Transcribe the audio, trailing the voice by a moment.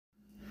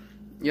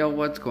Yo,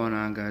 what's going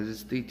on, guys?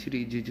 It's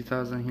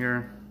D2DG2000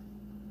 here.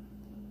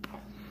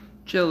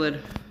 Chillin'.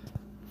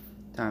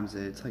 Time's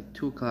it. It's like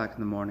 2 o'clock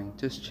in the morning.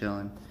 Just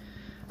chilling.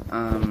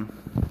 I'm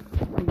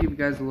gonna give you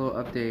guys a little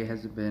update.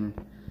 Has it been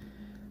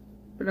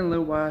a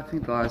little while? I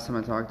think the last time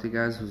I talked to you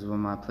guys was when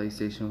my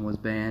PlayStation was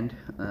banned.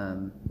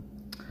 So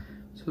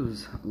it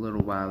was a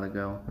little while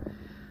ago.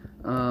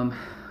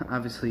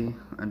 Obviously,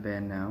 I'm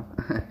banned now.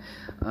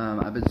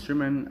 I've been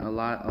streaming a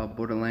lot of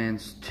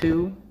Borderlands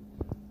 2.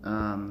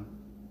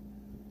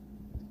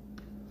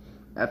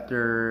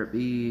 After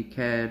B,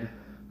 Ked,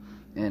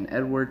 and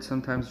Edward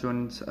sometimes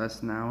joins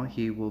us now,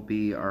 he will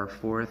be our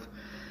fourth.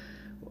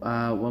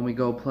 When we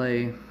go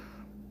play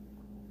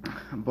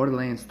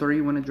Borderlands 3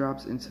 when it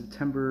drops in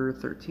September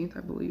 13th, I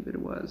believe it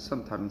was,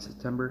 sometime in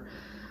September.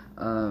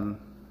 But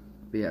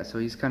yeah, so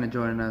he's kind of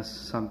joining us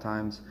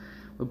sometimes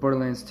with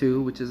Borderlands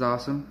 2, which is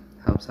awesome.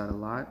 Helps out a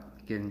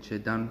lot, getting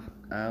shit done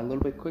a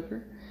little bit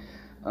quicker.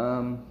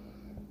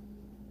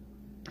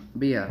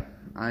 But yeah,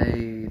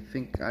 I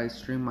think I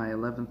streamed my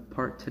 11th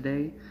part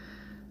today.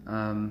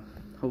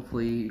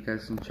 Hopefully you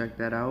guys can check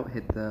that out.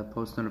 Hit the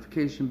post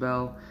notification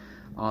bell,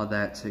 all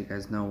that, so you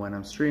guys know when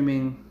I'm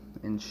streaming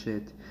and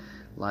shit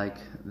like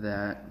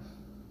that.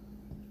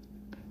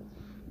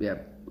 Yeah,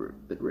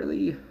 but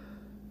really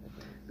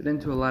been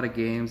into a lot of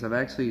games. I've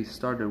actually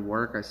started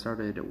work. I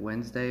started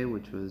Wednesday,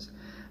 which was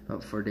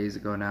about 4 days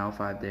ago now,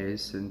 5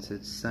 days since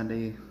it's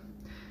Sunday,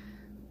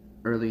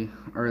 early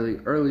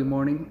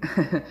morning.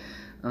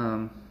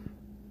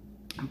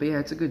 But yeah,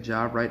 it's a good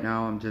job. Right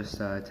now I'm just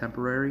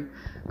temporary.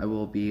 I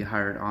will be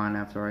hired on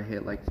after I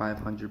hit like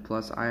 500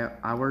 plus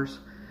hours.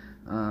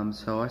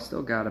 So I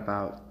still got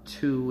about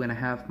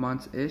 2.5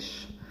 months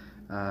ish.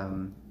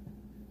 I've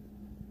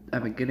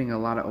been getting a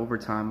lot of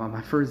overtime. On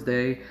my first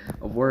day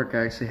of work,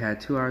 I actually had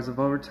 2 hours of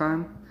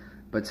overtime,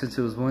 but since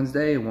it was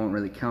Wednesday, it won't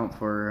really count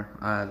for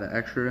the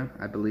extra.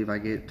 I believe I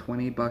get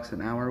 20 bucks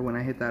an hour when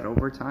I hit that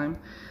overtime,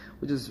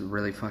 which is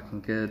really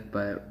fucking good.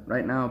 But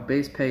right now,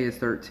 base pay is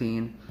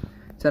 13.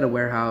 It's at a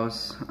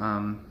warehouse.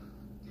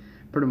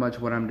 Pretty much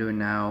what I'm doing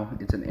now,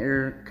 it's an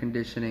air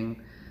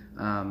conditioning.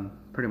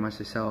 Pretty much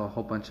they sell a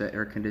whole bunch of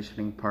air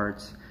conditioning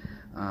parts.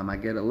 I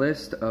get a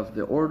list of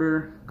the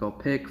order, go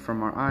pick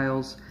from our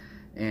aisles,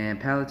 and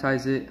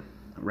palletize it,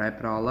 wrap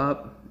it all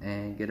up,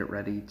 and get it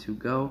ready to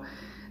go.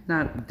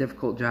 Not a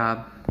difficult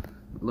job.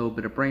 A little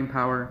bit of brain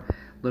power, a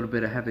little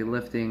bit of heavy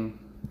lifting.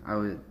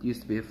 I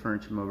used to be a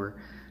furniture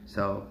mover,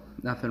 so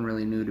nothing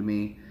really new to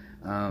me.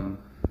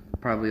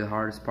 Probably the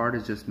hardest part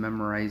is just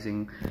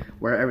memorizing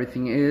where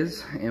everything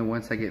is, and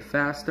once I get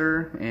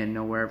faster and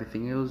know where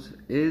everything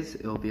is,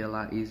 it'll be a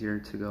lot easier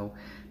to go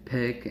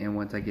pick. And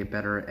once I get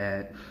better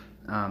at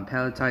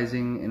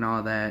palletizing and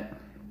all that,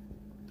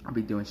 I'll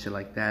be doing shit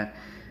like that.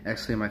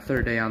 Actually, my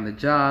 3rd day on the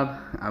job,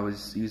 I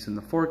was using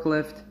the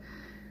forklift.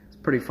 It's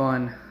pretty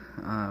fun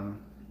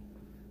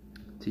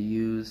to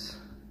use.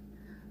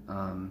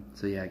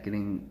 So yeah,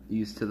 getting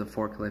used to the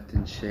forklift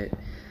and shit.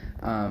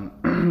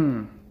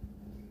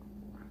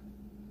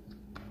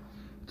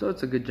 So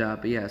it's a good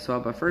job. But yeah, so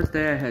on my first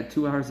day I had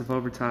 2 hours of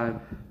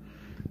overtime.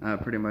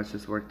 Pretty much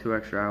just worked 2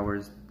 extra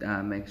hours,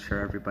 make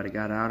sure everybody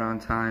got out on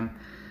time.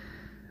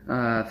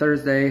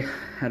 Thursday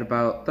had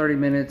about 30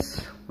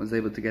 minutes, was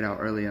able to get out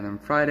early. And then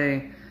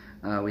Friday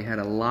we had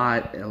a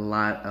lot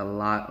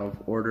of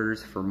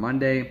orders for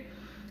Monday.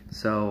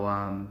 So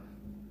I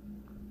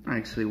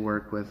actually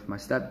work with my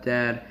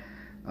stepdad,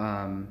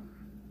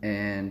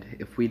 and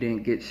if we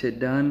didn't get shit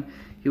done,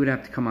 he would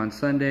have to come on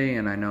Sunday,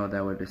 and I know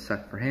that would have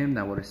sucked for him.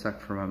 That would have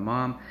sucked for my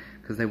mom,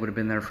 because they would have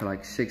been there for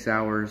like 6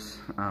 hours.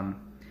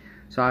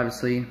 So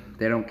obviously,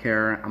 they don't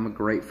care. I'm a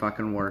great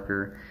fucking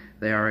worker.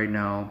 They already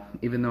know.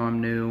 Even though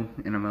I'm new,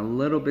 and I'm a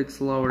little bit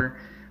slower,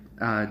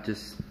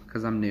 just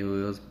because I'm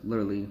new. It was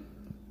literally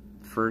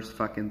first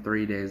fucking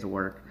 3 days of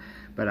work.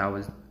 But I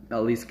was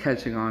at least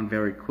catching on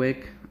very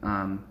quick.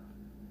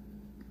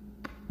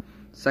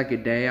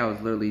 Second day, I was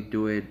literally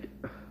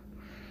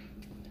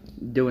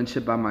doing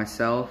shit by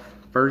myself.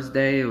 First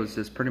day, it was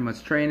just pretty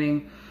much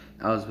training.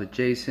 I was with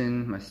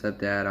Jason, my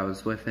stepdad. I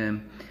was with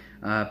him.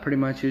 Pretty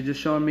much, he was just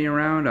showing me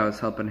around. I was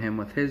helping him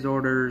with his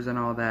orders and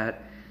all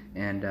that,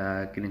 and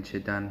getting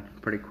shit done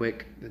pretty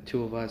quick. The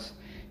two of us,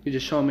 he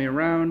just showing me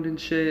around and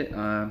shit.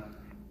 But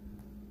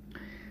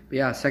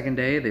yeah, second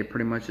day, they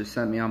pretty much just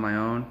sent me on my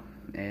own,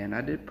 and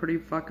I did pretty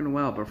fucking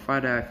well. But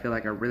Friday, I feel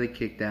like I really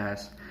kicked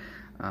ass.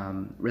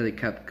 Really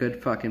kept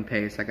good fucking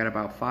pace. I got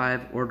about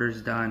 5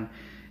 orders done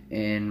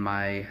in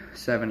my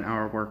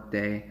 7-hour work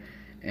day,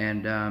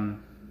 and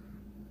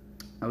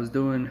I was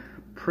doing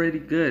pretty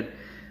good.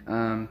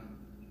 I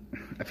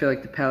feel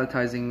like the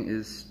palletizing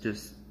is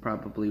just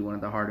probably one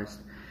of the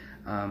hardest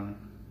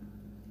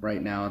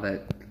right now.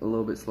 That a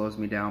little bit slows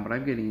me down, but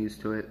I'm getting used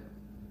to it.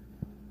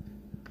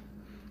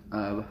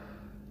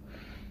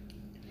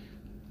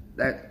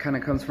 That kind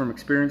of comes from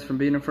experience from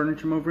being a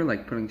furniture mover,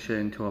 like putting shit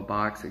into a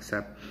box,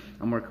 except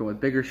I'm working with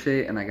bigger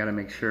shit, and I gotta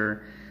make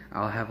sure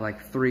I'll have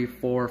like 3,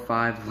 4,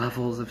 5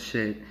 levels of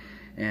shit.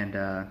 And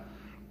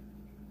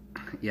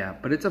yeah,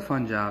 but it's a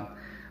fun job.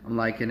 I'm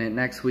liking it.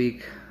 Next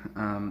week,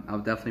 I'll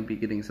definitely be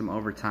getting some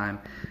overtime.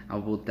 I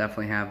will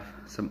definitely have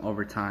some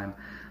overtime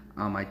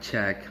on my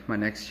check. My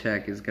next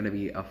check is going to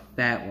be a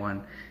fat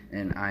one,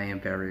 and I am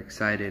very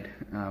excited.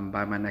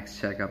 By my next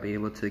check, I'll be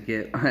able to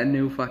get a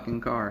new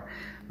fucking car.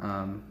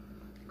 So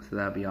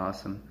that'd be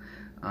awesome.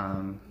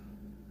 Well,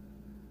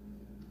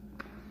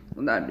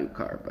 not a new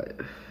car,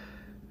 but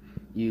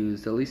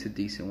used, at least a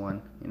decent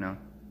one, you know.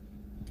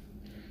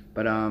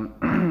 But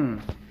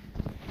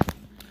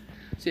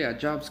so yeah,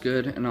 job's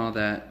good and all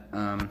that.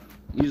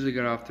 Usually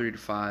get off 3 to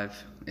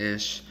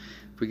 5-ish.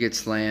 If we get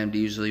slammed,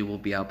 usually we'll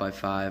be out by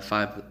 5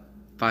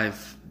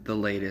 the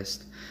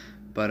latest.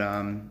 But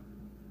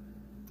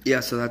yeah,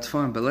 so that's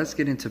fun. But let's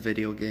get into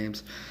video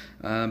games.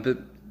 But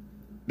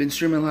been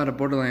streaming a lot of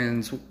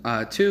Borderlands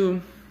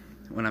 2.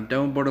 When I'm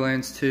done with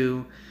Borderlands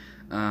 2,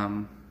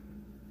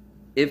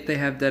 if they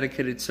have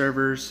dedicated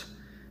servers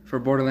for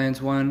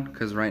Borderlands 1,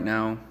 because right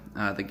now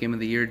the Game of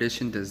the Year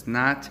edition does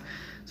not.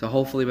 So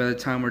hopefully by the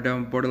time we're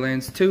done with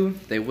Borderlands 2,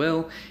 they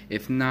will.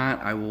 If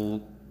not, I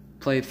will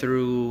play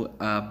through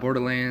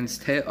Borderlands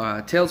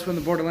Tales from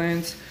the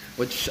Borderlands,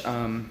 which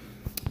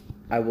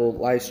I will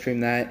live stream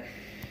that,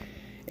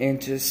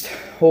 and just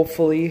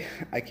hopefully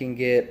I can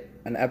get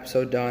an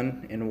episode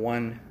done in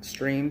one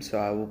stream. So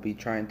I will be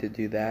trying to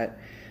do that.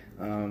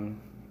 And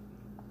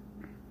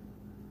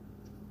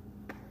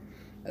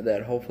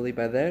then hopefully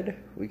by then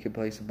we can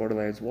play some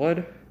Borderlands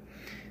 1.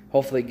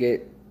 Hopefully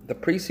get the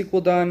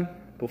pre-sequel done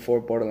before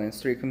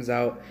Borderlands 3 comes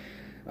out.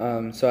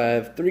 So I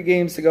have 3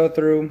 games to go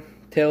through.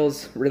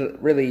 Tales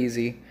really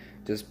easy,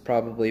 just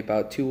probably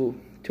about 2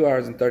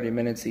 hours and 30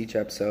 minutes each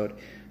episode.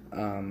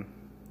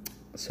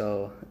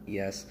 So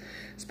yes,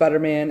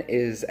 Spider-Man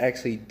is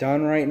actually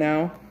done right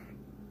now.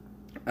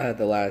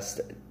 The last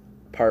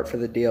part for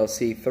the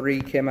DLC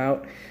 3 came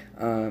out.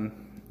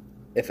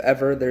 If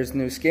ever there's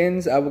new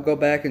skins, I will go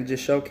back and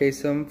just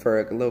showcase them for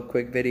a little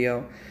quick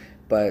video.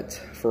 But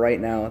for right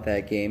now,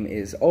 that game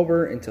is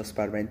over until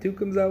Spider-Man 2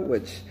 comes out,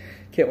 which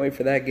can't wait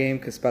for that game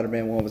because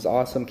Spider-Man 1 was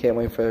awesome. Can't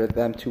wait for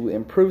them to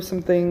improve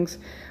some things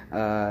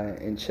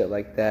and shit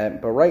like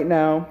that. But right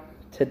now,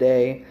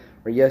 today,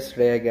 or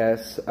yesterday I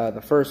guess,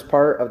 the first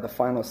part of the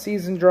final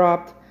season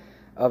dropped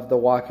of The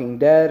Walking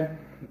Dead.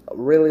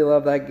 Really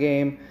love that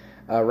game.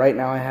 Right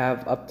now I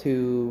have up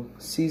to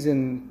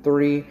season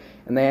 3,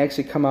 and they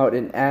actually come out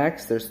in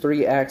acts. There's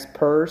 3 acts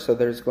per, so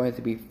there's going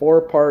to be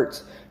 4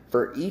 parts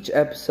for each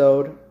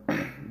episode,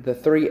 the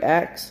 3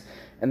 acts,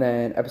 and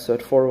then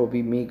episode 4 will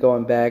be me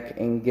going back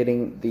and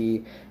getting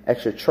the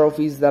extra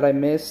trophies that I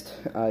missed.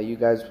 You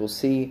guys will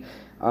see.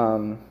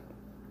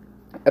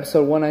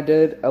 Episode 1 I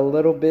did a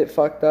little bit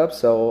fucked up,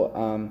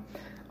 so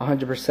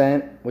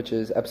 100%, which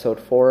is episode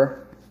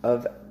 4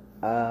 of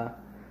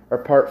or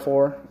part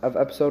 4 of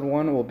episode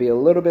 1 will be a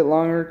little bit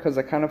longer because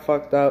I kind of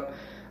fucked up.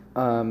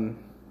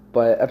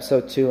 But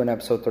episode 2 and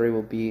episode 3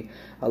 will be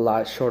a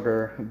lot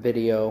shorter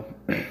video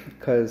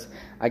because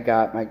I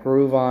got my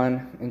groove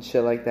on and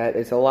shit like that.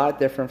 It's a lot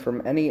different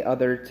from any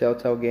other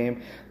Telltale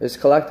game. There's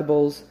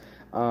collectibles.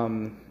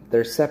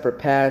 There's separate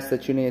paths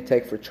that you need to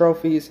take for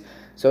trophies.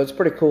 So it's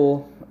pretty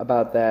cool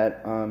about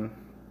that.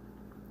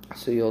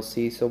 So you'll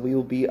see. So we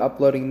will be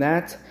uploading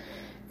that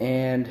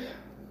and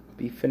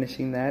be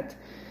finishing that.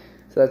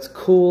 So that's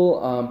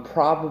cool.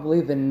 Probably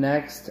the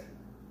next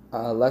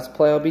Let's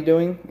Play I'll be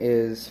doing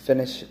is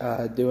finish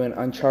doing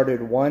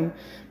Uncharted 1.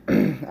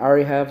 I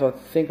already have, I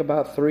think,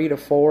 about 3 to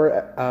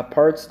 4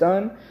 parts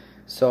done.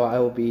 So I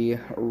will be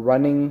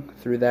running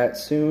through that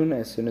soon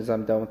as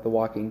I'm done with The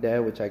Walking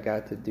Dead, which I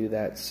got to do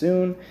that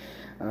soon.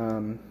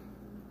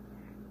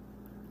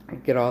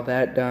 Get all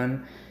that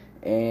done,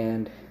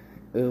 and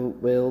it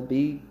will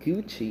be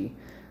Gucci.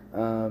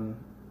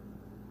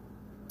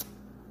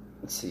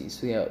 Let's see.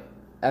 So yeah,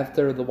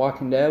 after The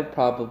Walking Dead,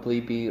 probably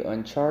be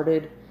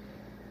Uncharted.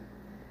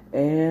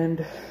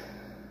 And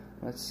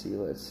let's see.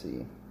 Let's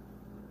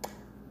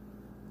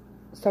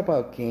talk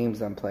about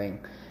games I'm playing.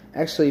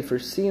 Actually, if you're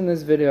seeing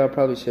this video, I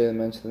probably should have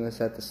mentioned this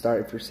at the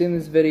start. If you're seeing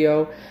this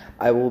video,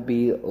 I will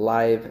be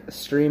live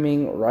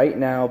streaming right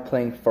now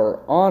playing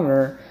For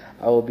Honor.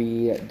 I will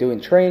be doing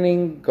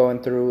training,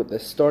 going through the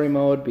story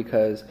mode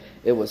because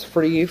it was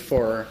free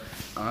for,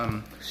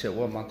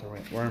 what month are we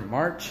in? We're in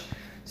March.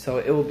 So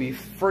it will be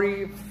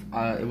free,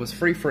 it was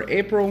free for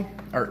April,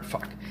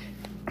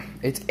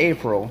 it's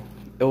April.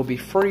 It will be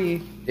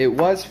free, it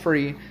was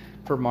free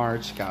for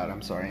March. God,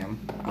 I'm sorry,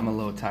 I'm a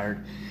little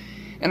tired.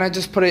 And I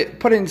just put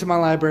it into my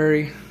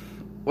library.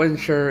 Wasn't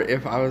sure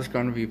if I was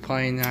going to be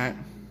playing that.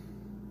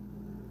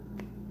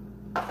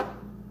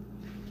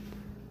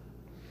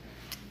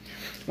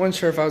 Wasn't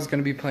sure if I was going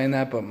to be playing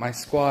that, but my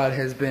squad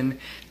has been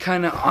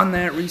kind of on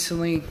that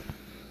recently.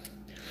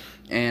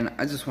 And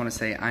I just want to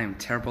say I am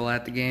terrible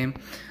at the game.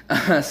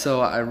 So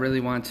I really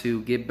want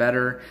to get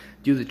better,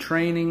 do the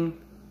training.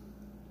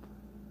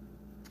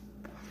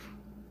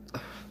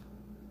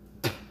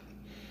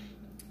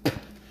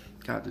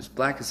 God, this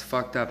black is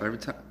fucked up every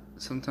time.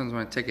 Sometimes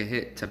when I take a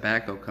hit,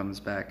 tobacco comes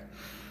back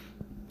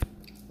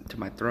to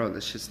my throat.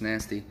 That shit's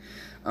nasty.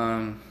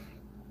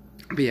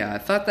 But yeah, I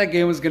thought that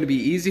game was going to be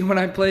easy when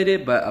I played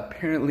it, but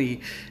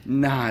apparently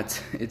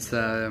not. It's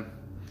a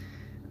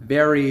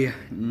very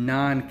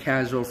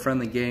non-casual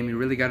friendly game. You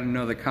really got to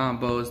know the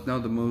combos, know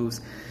the moves,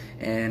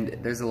 and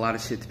there's a lot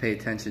of shit to pay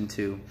attention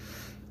to.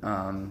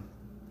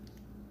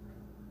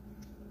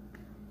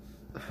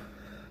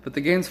 But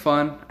the game's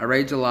fun. I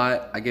rage a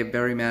lot. I get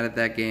very mad at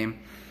that game.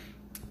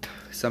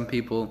 Some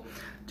people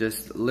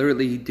just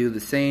literally do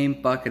the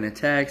same fucking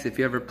attacks. If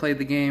you ever played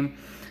the game,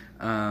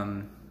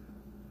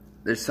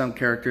 there's some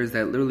characters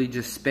that literally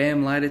just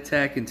spam light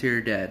attack until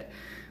you're dead.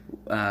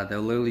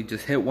 They'll literally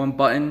just hit one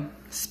button,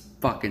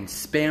 fucking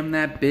spam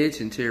that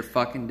bitch until you're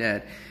fucking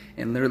dead.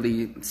 And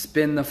literally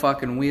spin the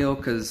fucking wheel,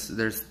 because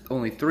there's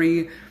only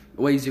 3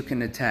 ways you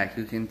can attack.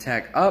 You can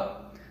attack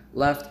up,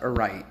 left, or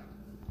right.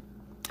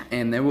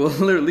 And they will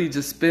literally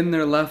just spin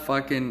their left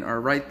fucking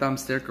or right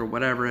thumbstick or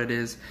whatever it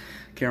is.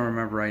 Can't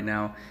remember right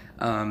now.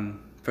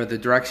 For the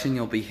direction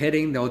you'll be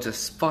hitting, they'll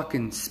just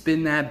fucking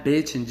spin that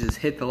bitch and just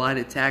hit the light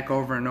attack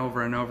over and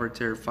over and over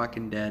till you're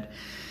fucking dead.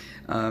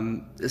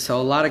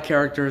 So a lot of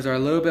characters are a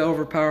little bit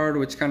overpowered,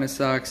 which kind of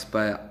sucks,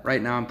 but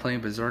right now I'm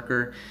playing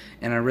Berserker,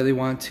 and I really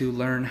want to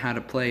learn how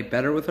to play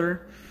better with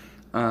her.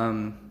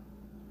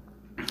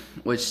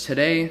 Which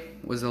today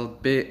was a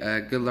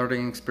good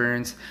learning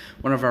experience.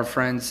 One of our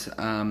friends,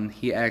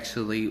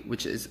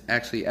 which is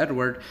actually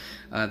Edward,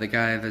 the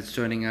guy that's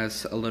joining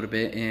us a little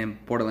bit in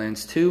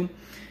Borderlands 2,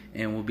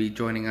 and will be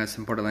joining us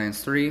in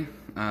Borderlands 3.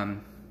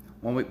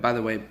 When we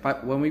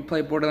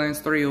play Borderlands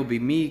 3, it will be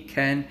me,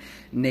 Ken,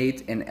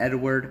 Nate, and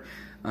Edward.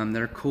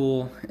 They're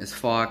cool as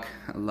fuck.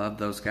 I love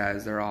those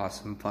guys. They're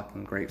awesome.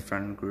 Fucking great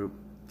friend group,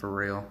 for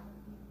real.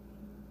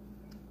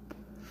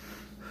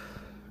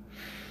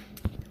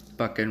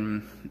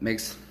 Fucking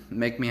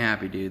make me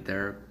happy, dude.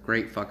 They're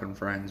great fucking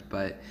friends.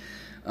 But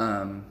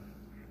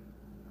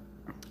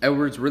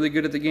Edward's really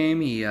good at the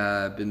game. He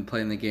been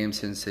playing the game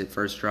since it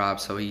first dropped,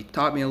 so he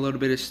taught me a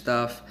little bit of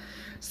stuff.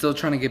 Still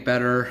trying to get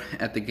better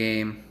at the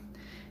game,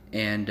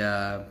 and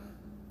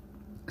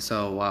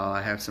so while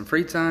I have some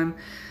free time,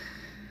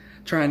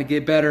 trying to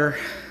get better,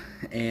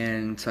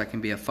 and so I can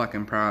be a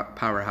fucking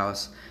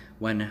powerhouse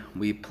when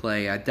we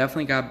play. I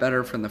definitely got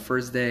better from the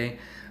first day.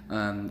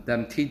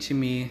 Them teaching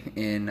me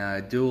in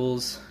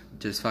duels,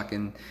 just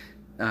fucking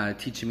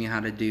teaching me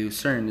how to do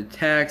certain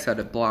attacks, how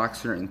to block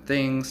certain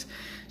things,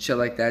 shit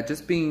like that.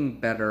 Just being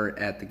better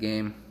at the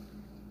game.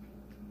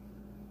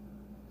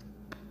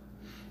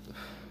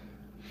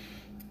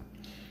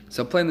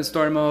 So playing the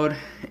story mode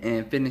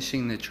and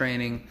finishing the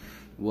training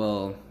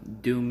will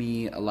do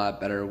me a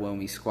lot better when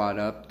we squad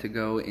up to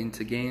go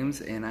into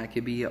games, and I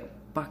could be a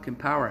fucking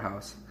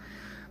powerhouse.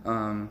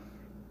 So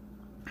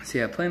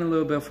yeah, playing a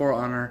little bit For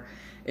Honor.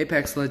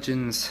 Apex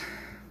Legends,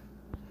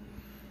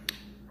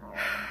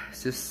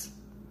 it's just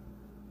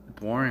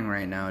boring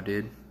right now,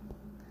 dude.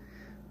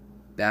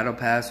 Battle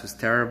Pass was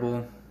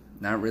terrible.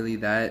 Not really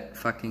that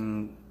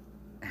fucking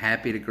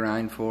happy to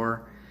grind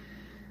for.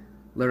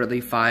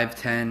 Literally 5,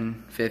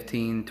 10,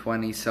 15,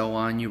 20, so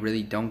on. You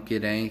really don't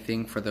get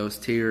anything for those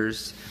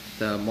tiers.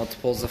 The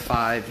multiples of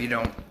 5, you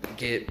don't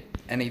get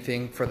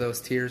anything for those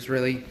tiers,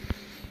 really.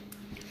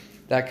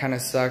 That kind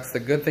of sucks. The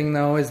good thing,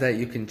 though, is that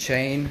you can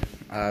chain.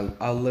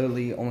 I'll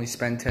literally only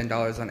spend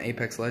 $10 on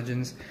Apex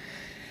Legends,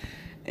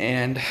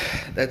 and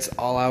that's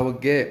all I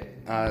would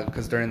get,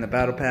 because during the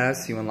Battle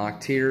Pass, you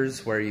unlock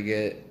tiers where you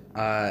get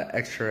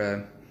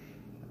extra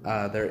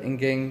their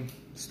in-game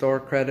store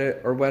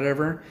credit or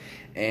whatever,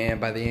 and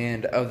by the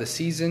end of the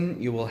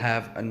season, you will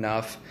have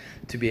enough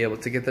to be able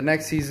to get the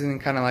next season,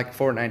 kind of like a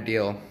Fortnite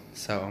deal.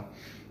 So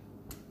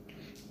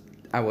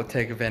I will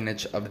take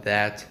advantage of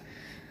that.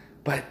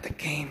 But the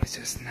game is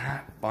just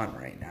not fun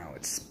right now.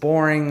 It's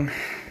boring.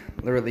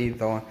 Literally,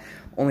 the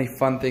only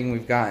fun thing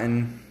we've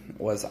gotten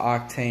was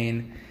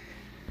Octane,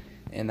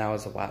 and that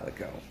was a while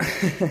ago.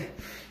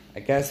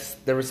 I guess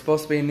there was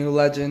supposed to be a new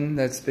legend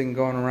that's been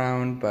going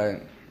around,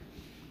 but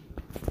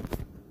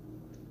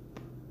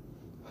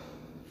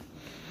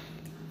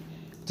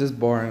just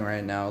boring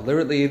right now.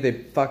 Literally, they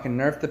fucking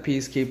nerfed the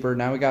Peacekeeper.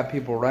 Now we got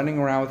people running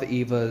around with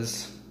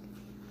EVAs.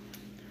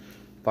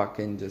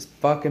 Fucking just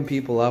fucking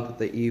people up with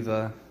the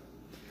EVA.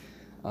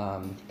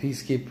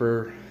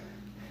 Peacekeeper,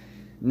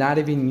 not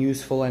even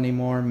useful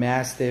anymore.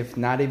 Mastiff,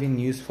 not even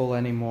useful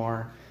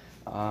anymore.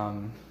 I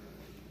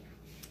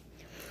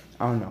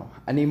don't know.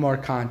 I need more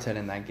content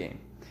in that game.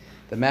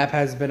 The map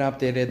has been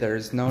updated.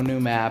 There's no new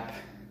map.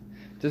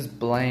 Just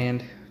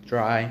bland,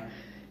 dry,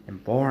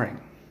 and boring.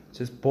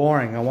 Just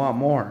boring. I want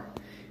more.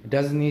 It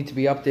doesn't need to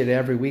be updated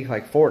every week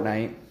like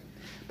Fortnite,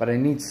 but I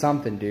need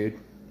something, dude.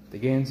 The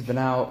game's been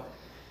out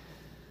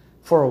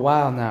for a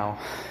while now,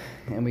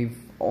 and we've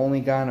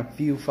only gotten a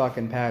few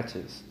fucking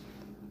patches.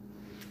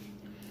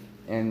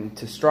 And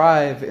to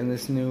strive in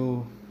this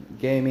new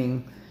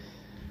gaming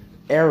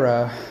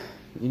era,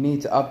 you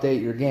need to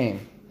update your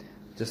game.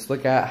 Just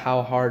look at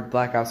how hard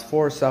Black Ops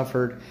 4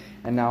 suffered,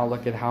 and now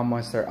look at how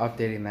much they're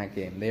updating that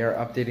game. They are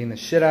updating the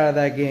shit out of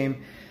that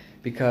game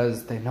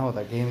because they know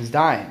that game is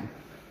dying.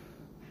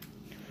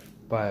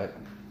 But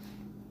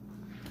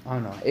I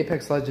don't know,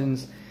 Apex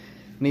Legends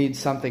need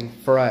something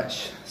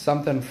fresh.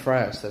 Something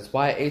fresh. That's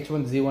why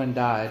H1Z1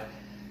 died.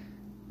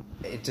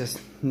 It just,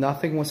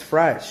 nothing was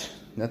fresh.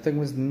 Nothing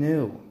was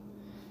new.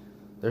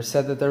 They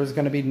said that there was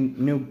going to be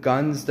new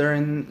guns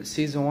during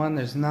Season 1.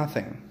 There's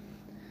nothing.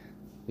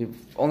 We've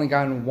only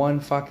gotten one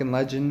fucking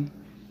legend.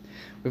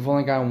 We've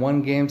only gotten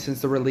one game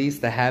since the release,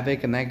 the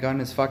Havoc, and that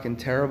gun is fucking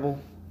terrible.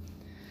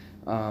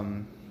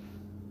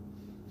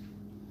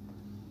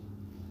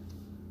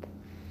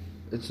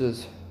 It's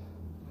just,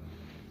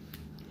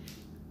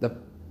 the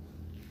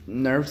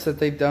nerfs that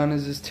they've done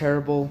is just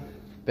terrible.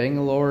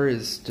 Bangalore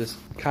is just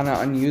kind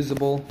of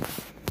unusable.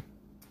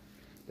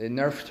 They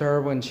nerfed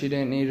her when she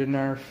didn't need a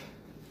nerf.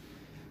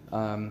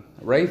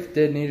 Wraith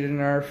did need a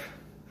nerf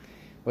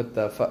with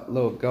the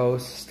little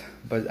ghost,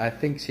 but I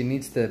think she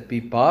needs to be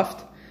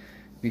buffed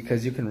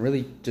because you can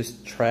really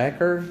just track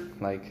her,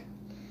 like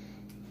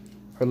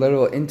her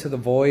little Into the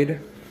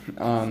Void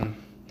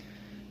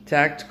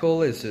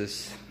tactical is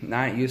just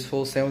not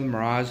useful. Same with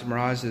Mirage.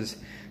 Mirage is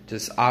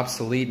just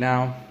obsolete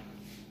now.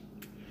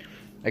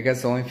 I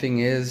guess the only thing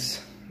is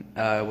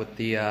with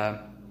the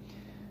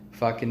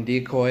fucking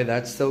decoy,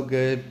 that's still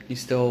good. You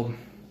still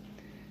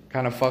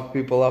kind of fuck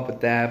people up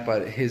with that,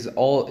 but his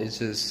ult is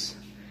just,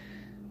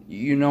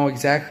 you know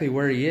exactly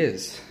where he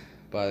is,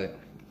 but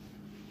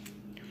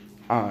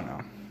I don't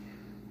know.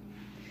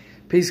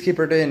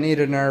 Peacekeeper didn't need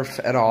a nerf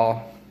at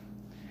all.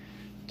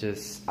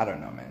 Just, I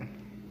don't know, man.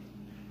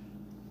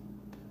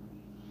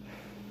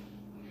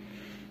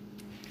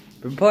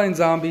 Been playing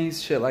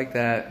zombies, shit like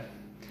that.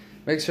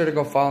 Make sure to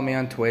go follow me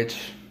on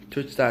Twitch,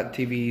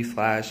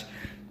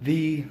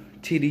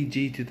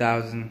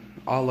 twitch.tv/TheTDG2000,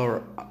 all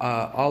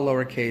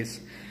lowercase,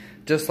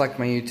 just like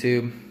my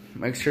YouTube.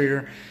 Make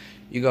sure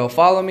you go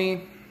follow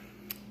me,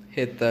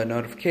 hit the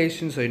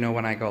notification so you know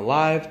when I go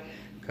live,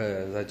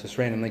 because I just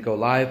randomly go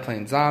live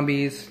playing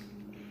zombies.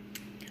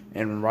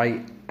 And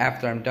right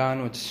after I'm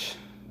done with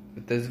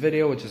this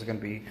video, which is going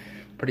to be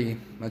pretty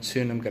much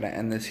soon, I'm going to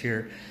end this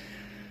here.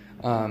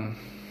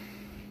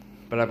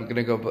 But I'm going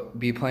to go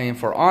be playing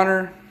For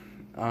Honor.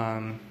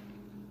 And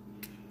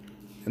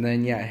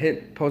then, yeah,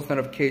 hit post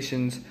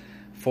notifications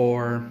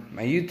for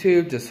my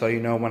YouTube, just so you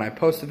know when I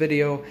post a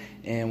video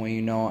and when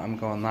you know I'm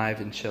going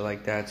live and shit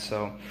like that.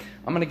 So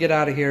I'm going to get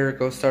out of here,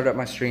 go start up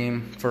my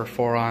stream for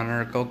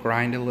Honor, go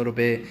grind a little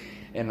bit.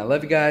 And I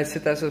love you guys.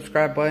 Hit that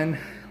subscribe button.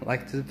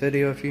 Like this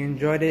video if you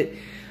enjoyed it.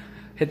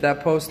 Hit that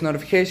post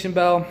notification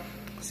bell.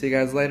 See you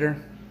guys later.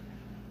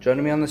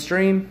 Joining me on the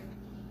stream.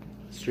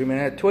 Streaming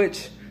at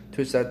Twitch.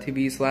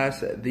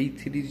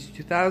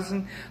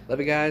 Twitch.tv/TheTDG2000. Love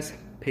you guys.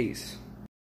 Peace.